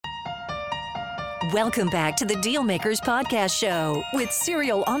Welcome back to the Dealmakers Podcast Show with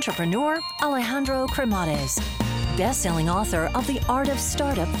serial entrepreneur Alejandro Cremades, best-selling author of The Art of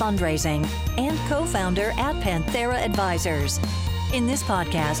Startup Fundraising and co-founder at Panthera Advisors. In this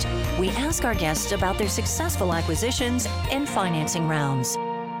podcast, we ask our guests about their successful acquisitions and financing rounds.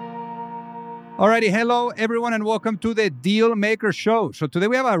 Alrighty, hello everyone and welcome to the Dealmaker Show. So today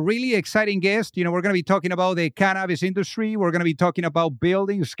we have a really exciting guest. We're going to be talking about the cannabis industry. We're going to be talking about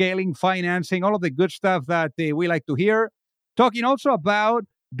building, scaling, financing, all of the good stuff that we like to hear. Talking also about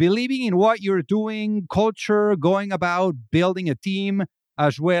believing in what you're doing, culture, going about building a team,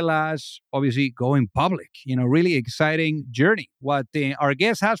 as well as obviously going public. Really exciting journey. What our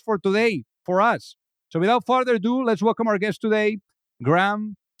guest has for today for us. So without further ado, let's welcome our guest today,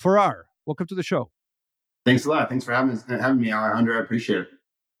 Graham Farrar. Welcome to the show. Thanks a lot. Thanks for having me, Alejandro. I appreciate it.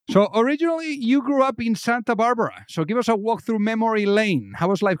 So originally, you grew up in Santa Barbara. So give us a walk through memory lane. How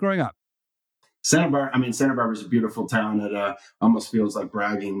was life growing up? Santa Barbara is a beautiful town. It almost feels like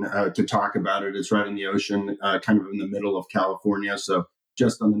bragging to talk about it. It's right in the ocean, kind of in the middle of California. So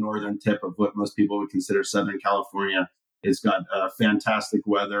just on the northern tip of what most people would consider Southern California. It's got fantastic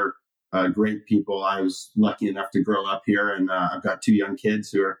weather, great people. I was lucky enough to grow up here, and I've got two young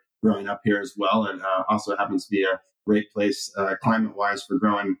kids who are growing up here as well, and also happens to be a great place climate-wise for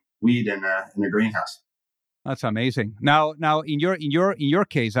growing weed in a greenhouse. That's amazing. Now, in your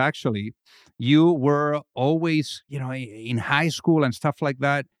case, actually, you were always, in high school and stuff like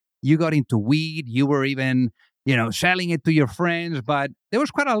that. You got into weed. You were even, selling it to your friends, but there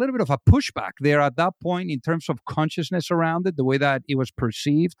was quite a little bit of a pushback there at that point in terms of consciousness around it, the way that it was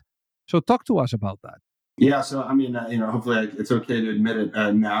perceived. So, talk to us about that. Yeah, so hopefully it's okay to admit it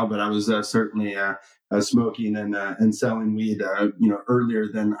now, but I was certainly smoking and selling weed, earlier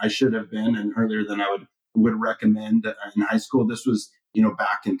than I should have been, and earlier than I would recommend in high school. This was,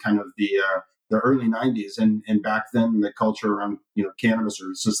 back in kind of the early '90s, and back then the culture around cannabis, or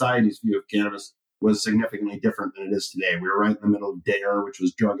society's view of cannabis, was significantly different than it is today. We were right in the middle of DARE, which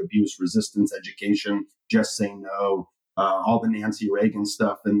was drug abuse resistance education, just say no, all the Nancy Reagan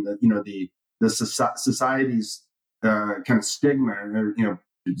stuff, and the society's kind of stigma or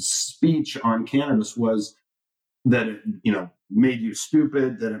speech on cannabis was that it made you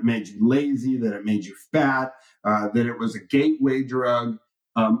stupid, that it made you lazy, that it made you fat, that it was a gateway drug.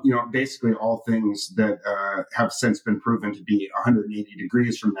 Basically all things that have since been proven to be 180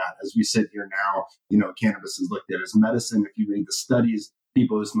 degrees from that. As we sit here now, cannabis is looked at as medicine. If you read the studies,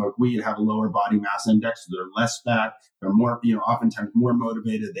 people who smoke weed have a lower body mass index, so they're less fat, they're more, oftentimes more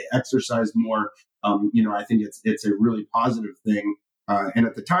motivated, they exercise more. I think it's a really positive thing. And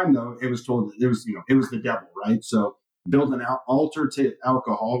at the time, though, it was told that it was the devil, right? So build an altar to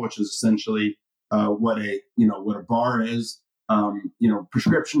alcohol, which is essentially what a bar is.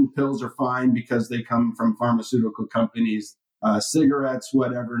 Prescription pills are fine because they come from pharmaceutical companies. Cigarettes,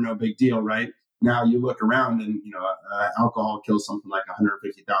 whatever, no big deal, right? Now you look around and, alcohol kills something like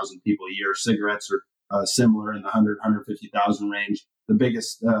 150,000 people a year. Cigarettes are similar in the 150,000 range. The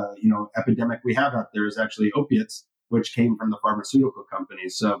biggest, epidemic we have out there is actually opiates, which came from the pharmaceutical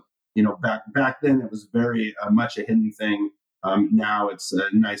companies. So, back then it was very much a hidden thing. Now it's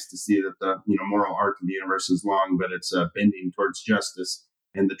nice to see that the, moral arc of the universe is long, but it's bending towards justice,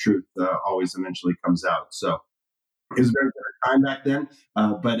 and the truth always eventually comes out. So, it was a very different time back then,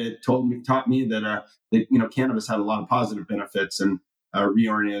 but it taught me that cannabis had a lot of positive benefits, and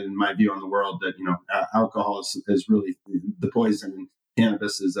reoriented my view on the world that alcohol is really the poison, and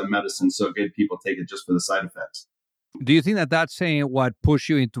cannabis is a medicine. So good people take it just for the side effects. Do you think that that's what pushed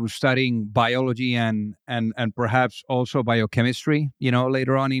you into studying biology and perhaps also biochemistry?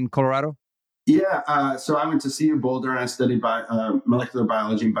 Later on in Colorado. Yeah, so I went to CU Boulder and I studied molecular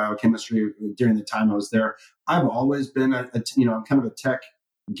biology and biochemistry during the time I was there. I've always been I'm kind of a tech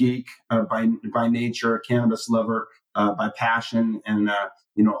geek by nature, a cannabis lover by passion, and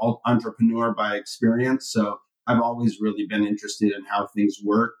entrepreneur by experience. So I've always really been interested in how things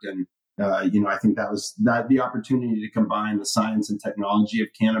worked, and I think that the opportunity to combine the science and technology of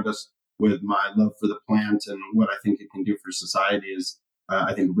cannabis with my love for the plant and what I think it can do for society is.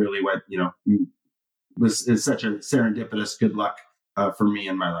 I think really what, is such a serendipitous good luck for me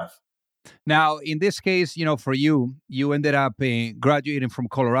in my life. Now, in this case, for you ended up graduating from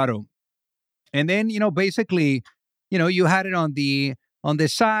Colorado. And then, basically, you had it on the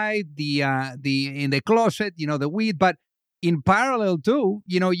side, in the closet, the weed. But in parallel too,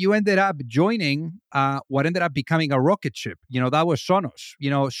 you ended up joining what ended up becoming a rocket ship. That was Sonos.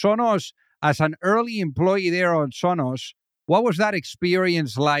 Sonos, as an early employee there on Sonos, what was that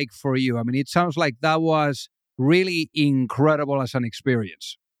experience like for you? I mean, it sounds like that was really incredible as an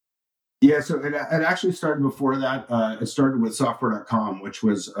experience. Yeah, so it actually started before that. It started with software.com, which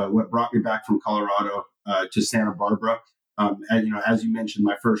was what brought me back from Colorado to Santa Barbara. And, as you mentioned,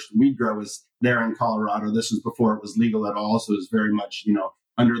 my first weed grow was there in Colorado. This was before it was legal at all. So it was very much,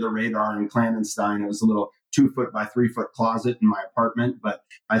 under the radar in clandestine. It was a little 2 foot by 3 foot closet in my apartment, but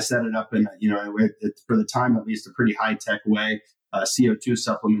I set it up in, for the time, at least a pretty high tech way, CO2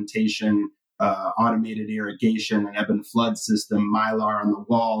 supplementation, automated irrigation, an ebb and flood system, mylar on the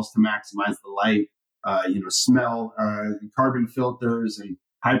walls to maximize the light, smell, carbon filters, and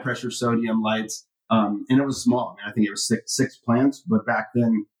high pressure sodium lights. And it was small. I think it was six plants, but back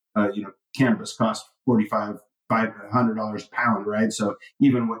then, cannabis cost $500 a pound, right? So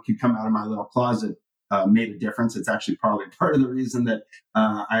even what could come out of my little closet made a difference. It's actually probably part of the reason that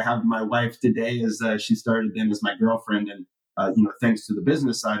I have my wife today is she started then as my girlfriend, and thanks to the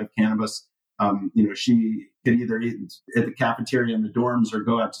business side of cannabis, she could either eat at the cafeteria in the dorms or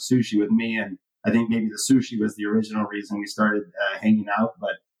go out to sushi with me. And I think maybe the sushi was the original reason we started hanging out,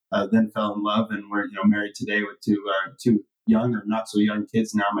 but then fell in love, and we're married today with two young or not so young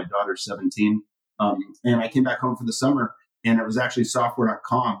kids now. My daughter's 17, and I came back home for the summer, and it was actually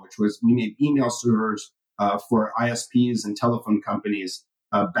software.com, which was we made email servers for ISPs and telephone companies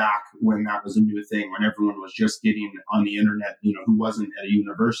back when that was a new thing, when everyone was just getting on the internet, who wasn't at a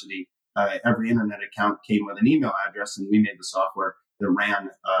university. Every internet account came with an email address, and we made the software that ran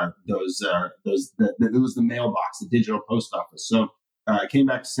it was the mailbox, the digital post office. So I came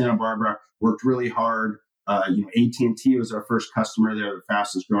back to Santa Barbara, worked really hard. AT&T was our first customer. They're the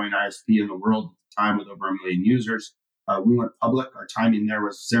fastest growing ISP in the world at the time with over 1 million users. We went public. Our timing there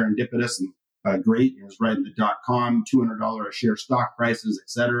was serendipitous and great. It was right in the .com, $200 a share stock prices,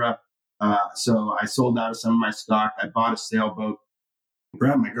 etc. So I sold out of some of my stock. I bought a sailboat,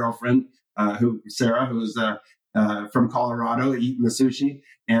 grabbed my girlfriend, Sarah, who was from Colorado, eating the sushi,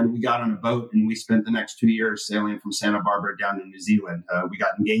 and we got on a boat, and we spent the next 2 years sailing from Santa Barbara down to New Zealand. We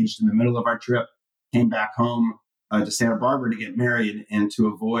got engaged in the middle of our trip, came back home to Santa Barbara to get married, and to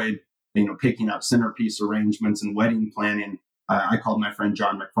avoid picking up centerpiece arrangements and wedding planning. I called my friend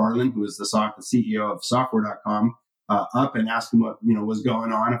John McFarland, who is the CEO of software.com, up and asked him what was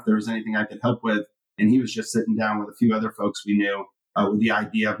going on, if there was anything I could help with. And he was just sitting down with a few other folks we knew with the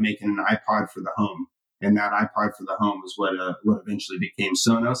idea of making an iPod for the home. And that iPod for the home is what eventually became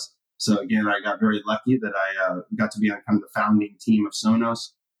Sonos. So again, I got very lucky that I got to be on kind of the founding team of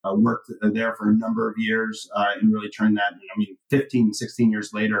Sonos. Worked there for a number of years and really turned that, 15, 16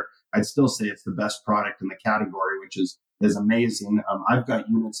 years later, I'd still say it's the best product in the category, which is amazing. I've got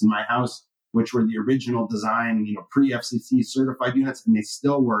units in my house, which were the original design, pre-FCC certified units, and they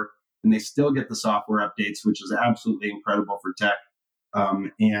still work and they still get the software updates, which is absolutely incredible for tech.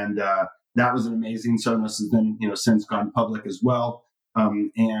 And that was an amazing. Sonos has then, since gone public as well.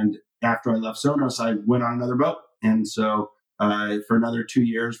 And after I left Sonos, I went on another boat. And so for another 2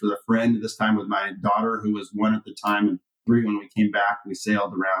 years with a friend, this time with my daughter, who was 1 at the time and 3 when we came back, we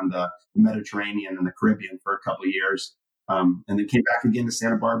sailed around the Mediterranean and the Caribbean for a couple of years. And then came back again to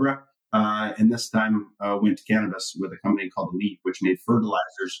Santa Barbara. And this time went to cannabis with a company called Elite, which made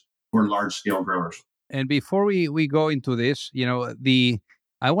fertilizers for large scale growers. And before we go into this,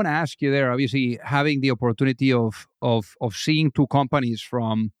 I want to ask you there, obviously having the opportunity of seeing 2 companies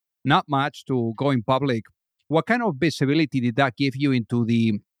from not much to going public, what kind of visibility did that give you into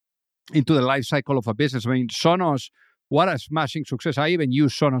the life cycle of a business? I mean, Sonos, what a smashing success. I even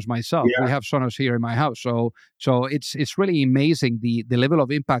use Sonos myself. Yeah. We have Sonos here in my house. So it's really amazing the level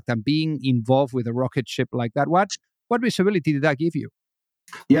of impact and being involved with a rocket ship like that. What visibility did that give you?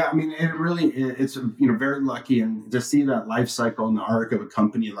 Yeah, it's very lucky, and to see that life cycle and the arc of a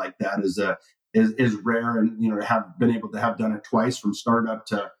company like that is rare, and to have been able to have done it twice, from startup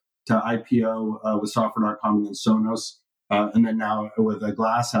to IPO with software.com and then Sonos, and then now with a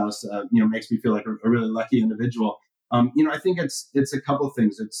Glass House, makes me feel like a really lucky individual. I think it's a couple of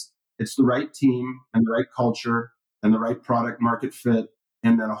things. It's the right team and the right culture and the right product market fit,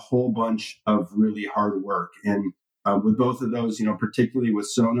 and then a whole bunch of really hard work. And with both of those, particularly with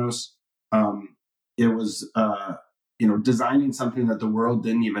Sonos, it was, designing something that the world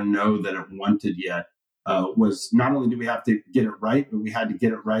didn't even know that it wanted yet. Was not only do we have to get it right, but we had to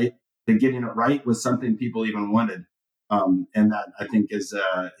get it right. That getting it right was something people even wanted, and that I think is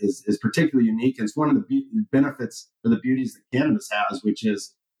particularly unique. It's one of the benefits or the beauties that cannabis has, which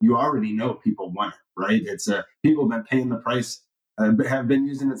is you already know people want it, right? It's people have been paying the price. Have been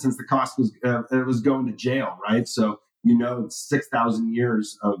using it since the cost was going to jail, right? So it's 6,000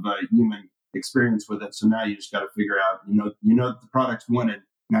 years of human experience with it. So now you just got to figure out, the product's wanted.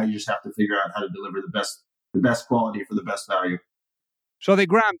 Now you just have to figure out how to deliver the best quality for the best value. So they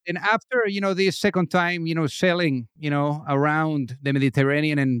grabbed, and after, this second time, sailing, around the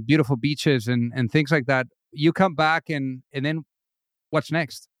Mediterranean and beautiful beaches and things like that, you come back and then what's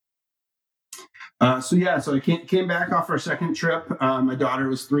next? So I came back off our second trip. My daughter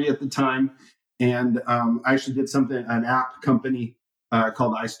was 3 at the time, and I actually did an app company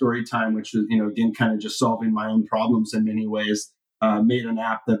called iStorytime, which was, again, kind of just solving my own problems in many ways. Made an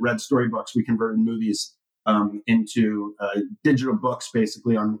app that read storybooks. We converted movies into digital books,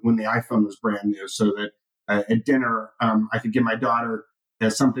 basically, on when the iPhone was brand new, so that at dinner I could give my daughter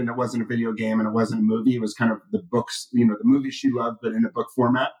something that wasn't a video game and it wasn't a movie. It was kind of the books, the movies she loved, but in a book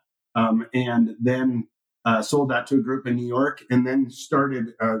format. And then sold that to a group in New York, and then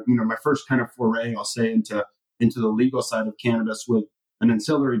started, my first kind of foray, I'll say, into the legal side of cannabis with an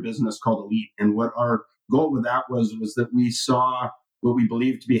ancillary business called Elite. And what our goal with that was that we saw what we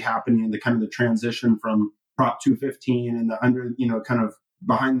believed to be happening in the kind of the transition from Prop 215 and the under, kind of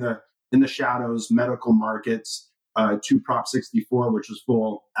behind in the shadows medical markets to Prop 64, which was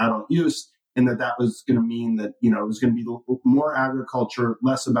full adult use. And that was going to mean that, it was going to be more agriculture,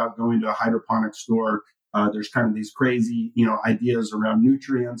 less about going to a hydroponic store. There's kind of these crazy, ideas around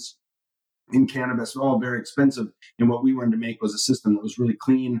nutrients in cannabis, all very expensive. And what we wanted to make was a system that was really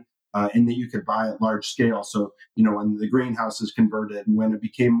clean and that you could buy at large scale. So, when the greenhouse is converted and when it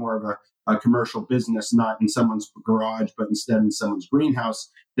became more of a commercial business, not in someone's garage, but instead in someone's greenhouse,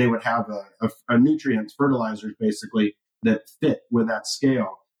 they would have a nutrients, fertilizers, basically, that fit with that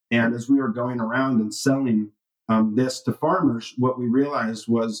scale. And as we were going around and selling this to farmers, what we realized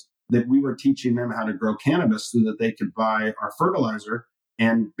was that we were teaching them how to grow cannabis so that they could buy our fertilizer,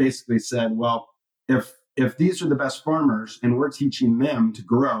 and basically said, well, if these are the best farmers and we're teaching them to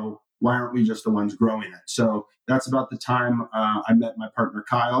grow, why aren't we just the ones growing it? So that's about the time I met my partner,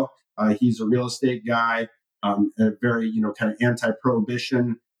 Kyle. He's a real estate guy, very, kind of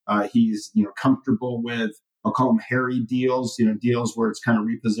anti-prohibition. He's, comfortable with, I'll call them hairy deals, deals where it's kind of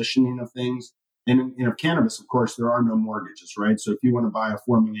repositioning of things. And in cannabis, of course, there are no mortgages, right? So if you want to buy a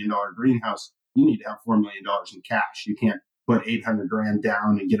 $4 million greenhouse, you need to have $4 million in cash. You can't put $800,000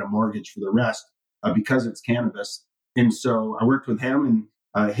 down and get a mortgage for the rest because it's cannabis. And so I worked with him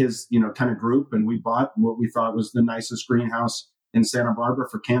and his, kind of group, and we bought what we thought was the nicest greenhouse in Santa Barbara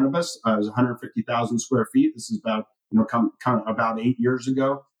for cannabis. It was 150,000 square feet. This is about, about 8 years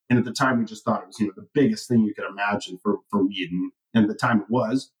ago. And at the time, we just thought it was, the biggest thing you could imagine for weed. And at the time it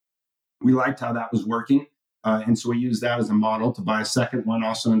was. We liked how that was working. And so we used that as a model to buy a second one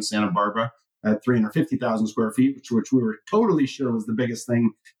also in Santa Barbara at 350,000 square feet, which we were totally sure was the biggest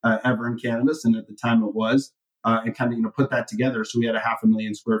thing ever in cannabis. And at the time it was. And kind of, put that together. So we had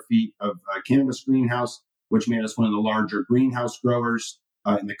 500,000 square feet of cannabis greenhouse, which made us one of the larger greenhouse growers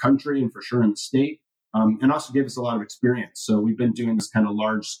in the country and for sure in the state. And also gave us a lot of experience. So we've been doing this kind of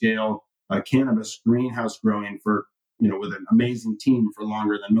large scale cannabis greenhouse growing for, with an amazing team for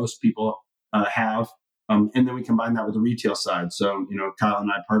longer than most people have. And then we combine that with the retail side. So, Kyle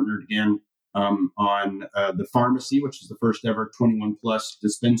and I partnered again on the pharmacy, which is the first ever 21 plus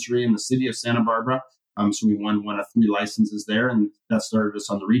dispensary in the city of Santa Barbara. So we won one of 3 licenses there, and that started us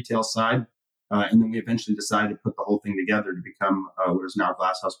on the retail side. And then we eventually decided to put the whole thing together to become what is now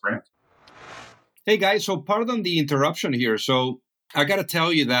Glasshouse Brands. Hey guys, so pardon the interruption here. So I got to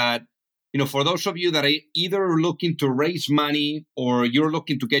tell you that, for those of you that are either looking to raise money or you're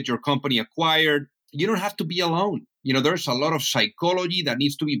looking to get your company acquired, you don't have to be alone. There's a lot of psychology that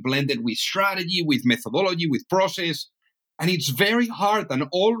needs to be blended with strategy, with methodology, with process. And it's very hard. And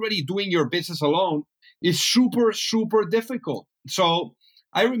already doing your business alone is super, super difficult. So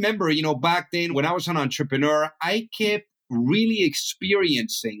I remember, back then when I was an entrepreneur, I kept really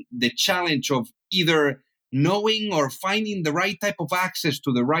experiencing the challenge of either knowing or finding the right type of access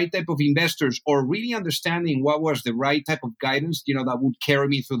to the right type of investors, or really understanding what was the right type of guidance, that would carry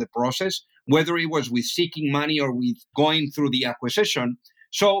me through the process, whether it was with seeking money or with going through the acquisition.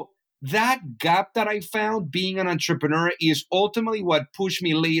 So that gap that I found being an entrepreneur is ultimately what pushed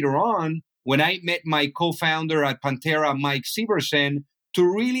me later on when I met my co-founder at Pantera, Mike Severson, to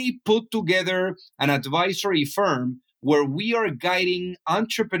really put together an advisory firm where we are guiding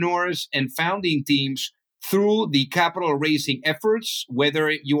entrepreneurs and founding teams through the capital raising efforts,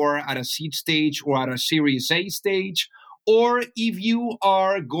 whether you are at a seed stage or at a Series A stage, or if you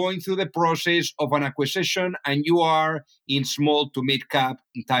are going through the process of an acquisition and you are in small to mid cap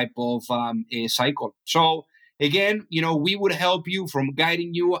type of cycle. So again, we would help you from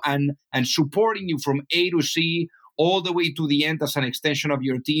guiding you and supporting you from A to C all the way to the end as an extension of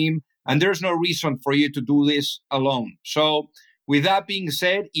your team. And there's no reason for you to do this alone. So with that being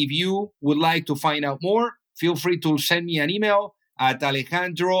said, if you would like to find out more, feel free to send me an email at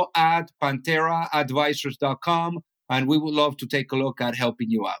Alejandro@panteraadvisors.com, and we would love to take a look at helping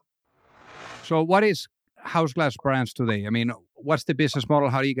you out. So what is House Glass Brands today? I mean, what's the business model?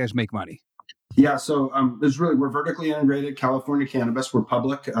 How do you guys make money? Yeah, so we're vertically integrated California Cannabis. We're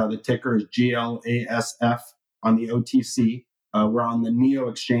public. The ticker is GLASF on the OTC. We're on the NEO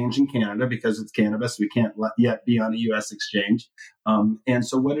exchange in Canada because it's cannabis. We can't yet be on a U.S. exchange. And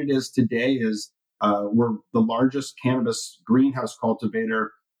so what it is today is we're the largest cannabis greenhouse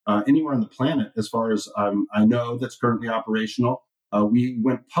cultivator anywhere on the planet, as far as I know, that's currently operational. We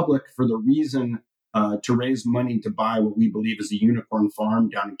went public for the reason to raise money to buy what we believe is a unicorn farm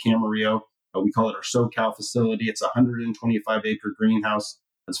down in Camarillo. We call it our SoCal facility. It's a 125-acre greenhouse.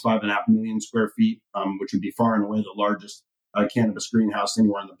 That's 5.5 million square feet, which would be far and away the largest cannabis greenhouse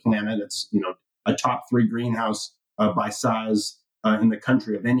anywhere on the planet. It's a top 3 greenhouse by size in the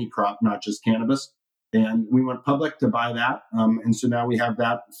country of any crop, not just cannabis. And we went public to buy that, and so now we have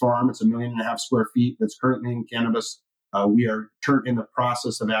that farm. It's 1.5 million square feet that's currently in cannabis. We are in the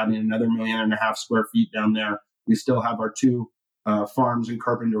process of adding another 1.5 million square feet down there. We still have our 2 farms in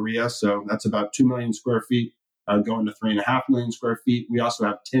Carpinteria, so that's about 2 million square feet, going to 3.5 million square feet. We also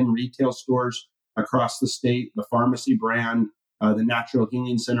have 10 retail stores across the state. The pharmacy brand, the Natural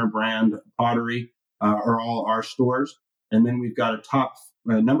Healing Center brand, Pottery are all our stores. And then we've got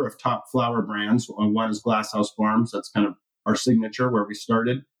a number of top flower brands. One is Glasshouse Farms. That's kind of our signature where we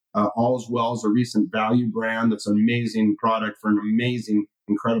started. All's Well is a recent value brand. That's an amazing product for an amazing,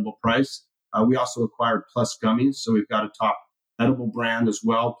 incredible price. We also acquired Plus Gummies, so we've got a top edible brand as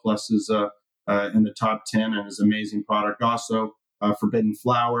well. Plus is in the top 10 and is an amazing product. Also, Forbidden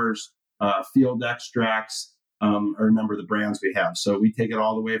Flowers, Field Extracts are a number of the brands we have. So we take it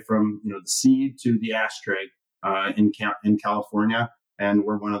all the way from the seed to the ashtray in California, and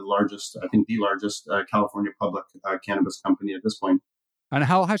we're one of the largest, I think, the largest California public cannabis company at this point. And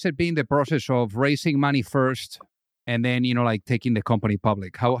how has it been the process of raising money first and then taking the company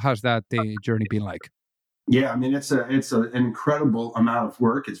public? How has that journey been like? Yeah, I mean, it's an incredible amount of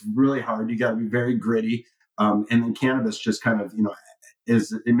work. It's really hard. You got to be very gritty. And then cannabis just kind of,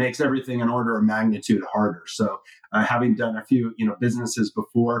 it makes everything an order of magnitude harder. So having done a few, businesses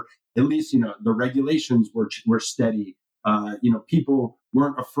before, at least, the regulations were steady. People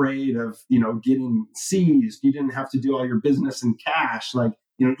weren't afraid of, getting seized. You didn't have to do all your business in cash. Like,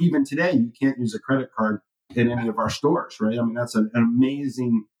 even today, you can't use a credit card in any of our stores, right? I mean, that's an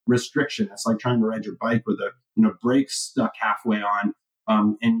amazing restriction. It's like trying to ride your bike with brakes stuck halfway on.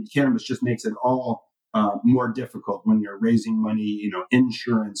 And cannabis just makes it all more difficult when you're raising money,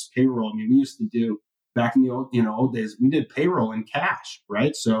 insurance, payroll. I mean, we used to do back in the old days, we did payroll in cash,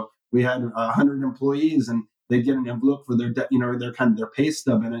 right? So we had 100 employees and they'd get an envelope for their pay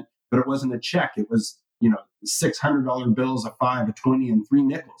stub in it, but it wasn't a check. It was, $600 bills, a 5, a 20, and 3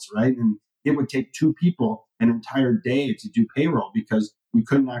 nickels, right? And it would take 2 people an entire day to do payroll because we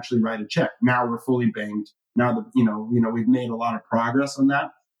couldn't actually write a check. Now we're fully banked. Now that we've made a lot of progress on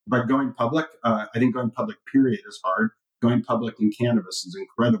that. But going public, I think going public period is hard. Going public in cannabis is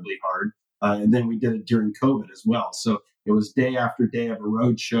incredibly hard. And then we did it during COVID as well. So it was day after day of a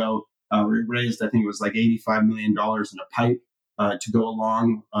road show. We raised, I think it was like $85 million in a pipe to go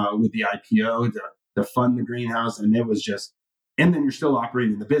along with the IPO to fund the greenhouse. And it was just, and then you're still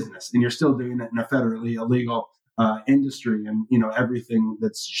operating the business and you're still doing it in a federally illegal industry. And, everything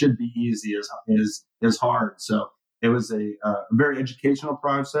that should be easy is hard. So it was a very educational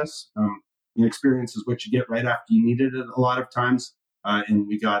process. Experience is what you get right after you needed it a lot of times. And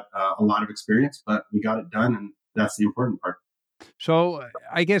we got a lot of experience, but we got it done. And that's the important part. So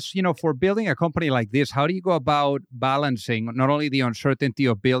I guess, for building a company like this, how do you go about balancing not only the uncertainty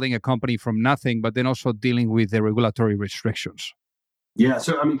of building a company from nothing, but then also dealing with the regulatory restrictions? Yeah.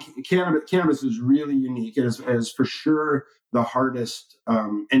 So, I mean, cannabis is really unique. It is for sure the hardest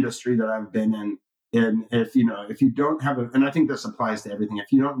industry that I've been in. And if you don't have and I think this applies to everything,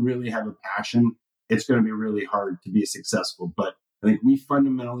 if you don't really have a passion, it's going to be really hard to be successful. But I think we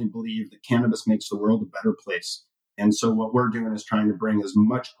fundamentally believe that cannabis makes the world a better place. And so what we're doing is trying to bring as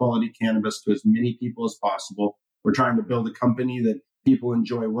much quality cannabis to as many people as possible. We're trying to build a company that people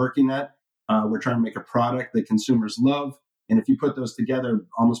enjoy working at. We're trying to make a product that consumers love. And if you put those together,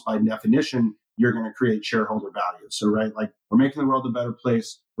 almost by definition, you're going to create shareholder value. So, right, like we're making the world a better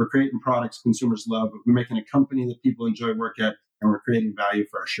place. We're creating products consumers love. We're making a company that people enjoy work at, and we're creating value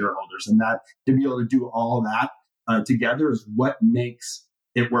for our shareholders. And that to be able to do all that together is what makes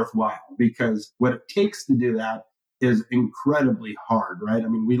it worthwhile. Because what it takes to do that is incredibly hard, right? I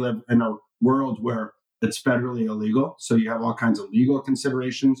mean, we live in a world where it's federally illegal. So you have all kinds of legal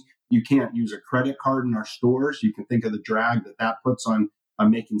considerations. You can't use a credit card in our stores. You can think of the drag that puts on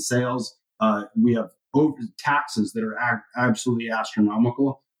making sales. We have taxes that are absolutely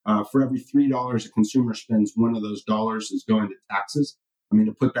astronomical. For every $3 a consumer spends, one of those dollars is going to taxes. I mean,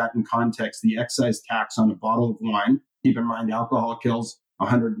 to put that in context, the excise tax on a bottle of wine, keep in mind alcohol kills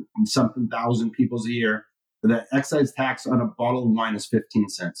 100 and something thousand people a year. The excise tax on a bottle of wine is 15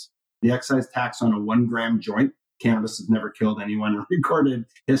 cents. The excise tax on a 1 gram joint, cannabis has never killed anyone in recorded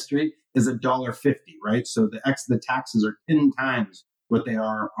history, is $1.50, right? So the taxes are 10 times what they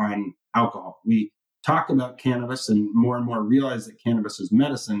are on alcohol. We talk about cannabis and more realize that cannabis is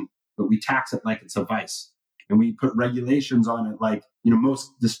medicine, but we tax it like it's a vice. And we put regulations on it like,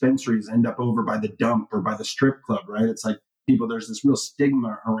 most dispensaries end up over by the dump or by the strip club, right? It's like there's this real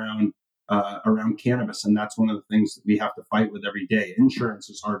stigma around cannabis. And that's one of the things that we have to fight with every day. Insurance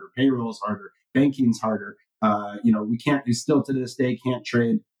is harder, payroll is harder, banking's harder. We still to this day can't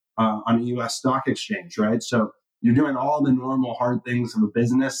trade on a US stock exchange, right? So you're doing all the normal hard things of a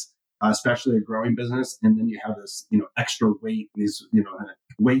business, especially a growing business. And then you have this, extra weight, these,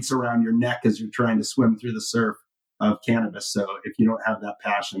 weights around your neck as you're trying to swim through the surf of cannabis. So if you don't have that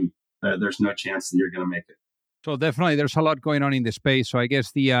passion, there's no chance that you're going to make it. So definitely there's a lot going on in the space. So I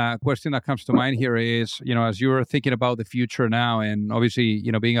guess the question that comes to mind here is, as you're thinking about the future now, and obviously,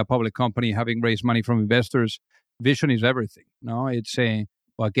 being a public company, having raised money from investors, vision is everything. No, it's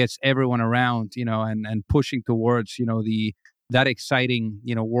what gets everyone around, and pushing towards, that exciting,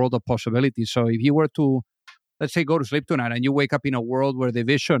 world of possibilities. So if you were to, let's say, go to sleep tonight and you wake up in a world where the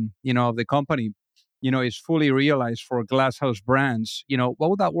vision, of the company, is fully realized for Glasshouse Brands, what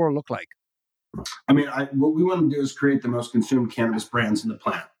would that world look like? I mean, what we want to do is create the most consumed cannabis brands in the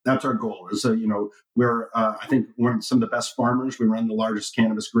planet. That's our goal. So, we're, I think, some of the best farmers. We run the largest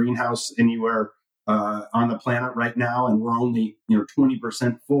cannabis greenhouse anywhere on the planet right now, and we're only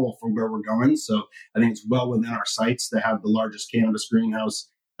 20% full for where we're going. So I think it's well within our sights to have the largest cannabis greenhouse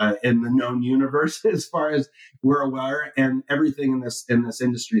in the known universe, as far as we're aware. And everything in this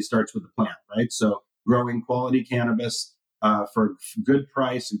industry starts with the plant, right? So growing quality cannabis for good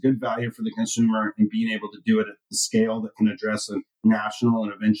price and good value for the consumer, and being able to do it at the scale that can address a national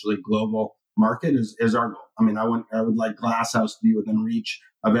and eventually global market is our goal. I mean, I would like Glasshouse to be within reach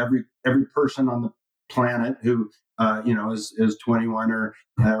of every person on the planet who is 21 or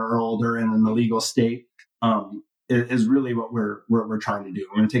older and in the legal state. Is really what we're trying to do.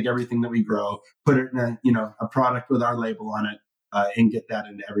 We're going to take everything that we grow, put it in a product with our label on it, and get that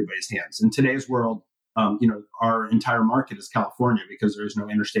into everybody's hands. In today's world, our entire market is California because there is no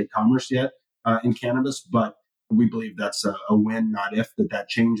interstate commerce yet in cannabis, but we believe that's a win, not if, that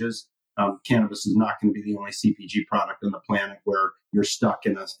changes. Cannabis is not going to be the only CPG product on the planet where you're stuck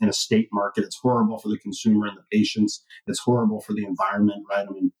in a state market. It's horrible for the consumer and the patients. It's horrible for the environment, right?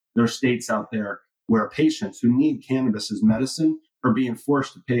 I mean, there are states out there where patients who need cannabis as medicine are being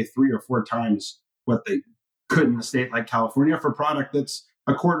forced to pay 3 or 4 times what they could in a state like California for a product that's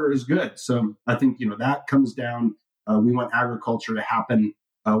a quarter as good. So I think, that comes down. We want agriculture to happen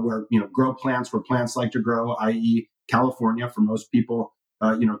where, grow plants where plants like to grow, i.e. California. For most people,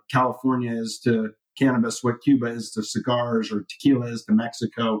 California is to cannabis what Cuba is to cigars or tequila is to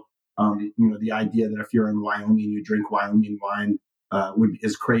Mexico. The idea that if you're in Wyoming, you drink Wyoming wine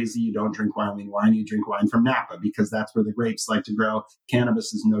is crazy. You don't drink Wyoming wine, you drink wine from Napa because that's where the grapes like to grow.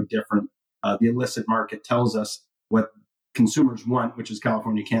 Cannabis is no different. The illicit market tells us what consumers want, which is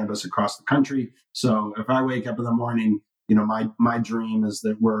California cannabis across the country. So if I wake up in the morning, my dream is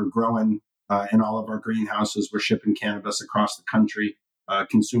that we're growing in all of our greenhouses. We're shipping cannabis across the country.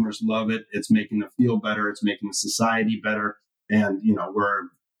 Consumers love it. It's making them feel better. It's making the society better. And, we're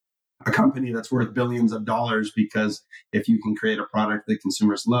a company that's worth billions of dollars because if you can create a product that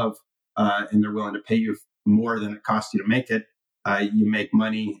consumers love and they're willing to pay you more than it costs you to make it, you make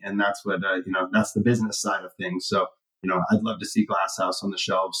money. And that's what, that's the business side of things. So, I'd love to see Glasshouse on the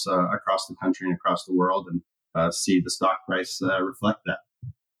shelves across the country and across the world and see the stock price reflect that.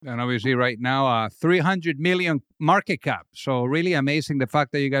 And obviously right now, 300 million market cap. So really amazing the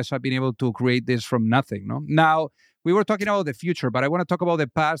fact that you guys have been able to create this from nothing. No? Now, we were talking about the future, but I want to talk about the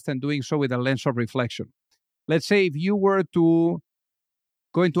past and doing so with a lens of reflection. Let's say if you were to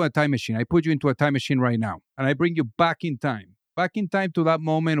go into a time machine, I put you into a time machine right now, and I bring you back in time to that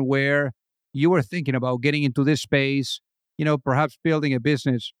moment where you were thinking about getting into this space, perhaps building a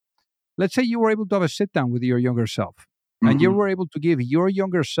business. Let's say you were able to have a sit down with your younger self. And you were able to give your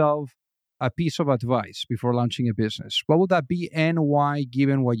younger self a piece of advice before launching a business. What would that be and why,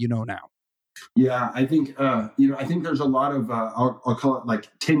 given what you know now? Yeah, I think, I think there's a lot of, I'll call it like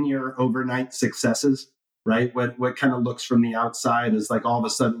 10-year overnight successes right? What kind of looks from the outside is like all of a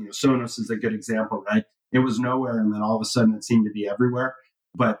sudden, Sonos is a good example, right? It was nowhere, and then all of a sudden it seemed to be everywhere.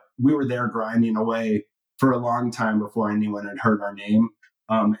 But we were there grinding away for a long time before anyone had heard our name.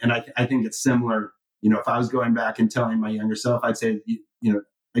 And I think it's similar. If I was going back and telling my younger self, I'd say,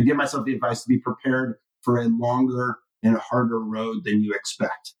 I'd give myself the advice to be prepared for a longer and harder road than you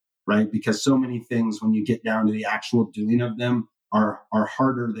expect, right? Because so many things, when you get down to the actual doing of them, are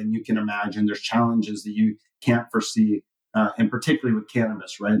harder than you can imagine. There's challenges that you can't foresee, and particularly with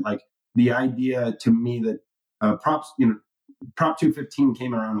cannabis, right? Like the idea to me that Prop 215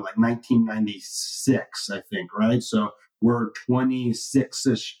 came around in like 1996, I think, right? So we're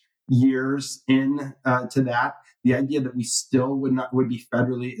 26-ish years in to that. The idea that we still would be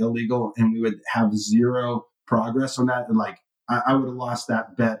federally illegal and we would have zero progress on that, like I would have lost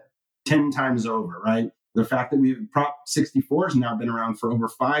that bet 10 times over, right? The fact that Prop 64 has now been around for over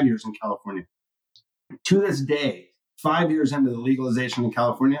 5 years in California. To this day, 5 years into the legalization in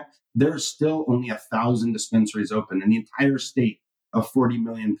California, there's still only 1,000 dispensaries open in the entire state of 40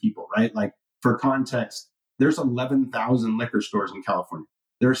 million people, right? Like for context, there's 11,000 liquor stores in California.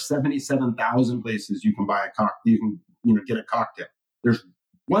 There's 77,000 places you can buy you can get a cocktail. There's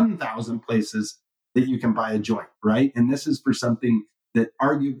 1,000 places that you can buy a joint, right? And this is for something that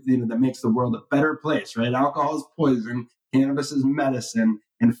that makes the world a better place, right? Alcohol is poison, cannabis is medicine,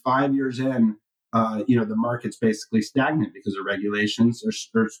 and 5 years in, the market's basically stagnant because the regulations are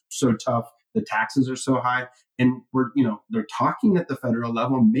so tough, the taxes are so high, and they're talking at the federal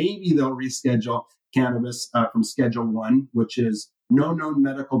level. Maybe they'll reschedule cannabis from Schedule 1, which is no known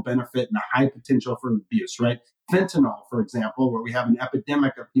medical benefit and a high potential for abuse, right? Fentanyl, for example, where we have an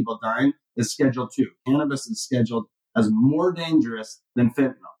epidemic of people dying, is Schedule 2. Cannabis is scheduled as more dangerous than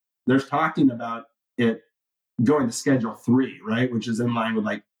fentanyl. They're talking about it going to Schedule 3, right? Which is in line with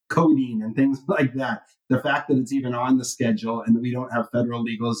like codeine and things like that. The fact that it's even on the schedule and that we don't have federal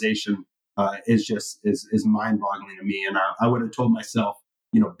legalization is mind-boggling to me. And I would have told myself,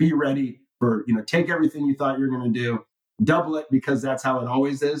 be ready for, take everything you thought you were going to do, double it because that's how it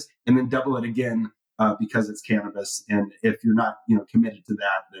always is, and then double it again because it's cannabis. And if you're not, committed to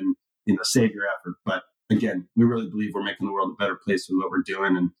that, then, save your effort. But again, we really believe we're making the world a better place with what we're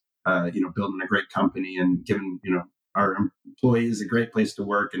doing, and building a great company and giving our employees a great place to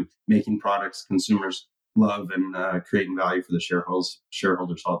work and making products consumers love and creating value for the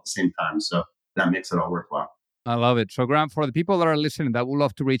shareholders all at the same time. So that makes it all worthwhile. I love it. So Graham, for the people that are listening that would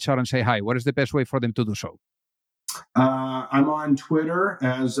love to reach out and say hi, what is the best way for them to do so? I'm on Twitter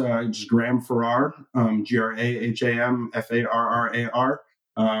as just Graham Farrar, GRAHAMFARRAR.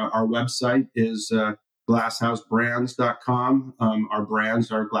 Our website is glasshousebrands.com. Our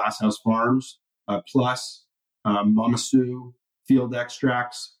brands are Glasshouse Farms, Plus, Mama Sue, Field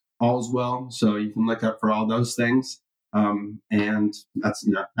Extracts, Allswell. So you can look up for all those things. And that's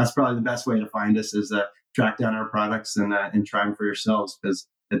probably the best way to find us, is track down our products and try them for yourselves, because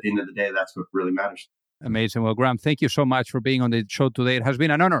at the end of the day, that's what really matters. Amazing. Well, Graham, thank you so much for being on the show today. It has been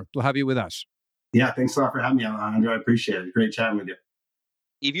an honor to have you with us. Yeah, thanks a lot for having me, Alejandro. I appreciate it. Great chatting with you.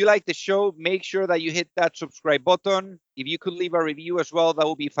 If you like the show, make sure that you hit that subscribe button. If you could leave a review as well, that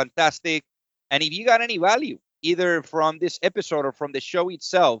would be fantastic. And if you got any value, either from this episode or from the show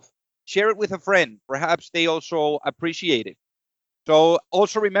itself, share it with a friend. Perhaps they also appreciate it. So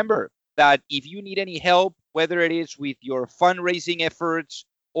also remember that if you need any help, whether it is with your fundraising efforts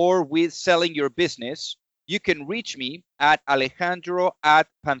or with selling your business, you can reach me at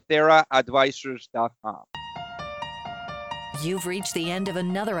alejandro@pantheraadvisors.com. You've reached the end of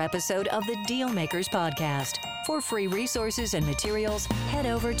another episode of the Dealmakers Podcast. For free resources and materials, head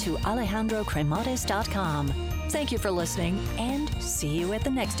over to alejandrocremades.com. Thank you for listening, and see you at the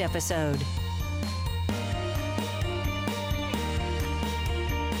next episode.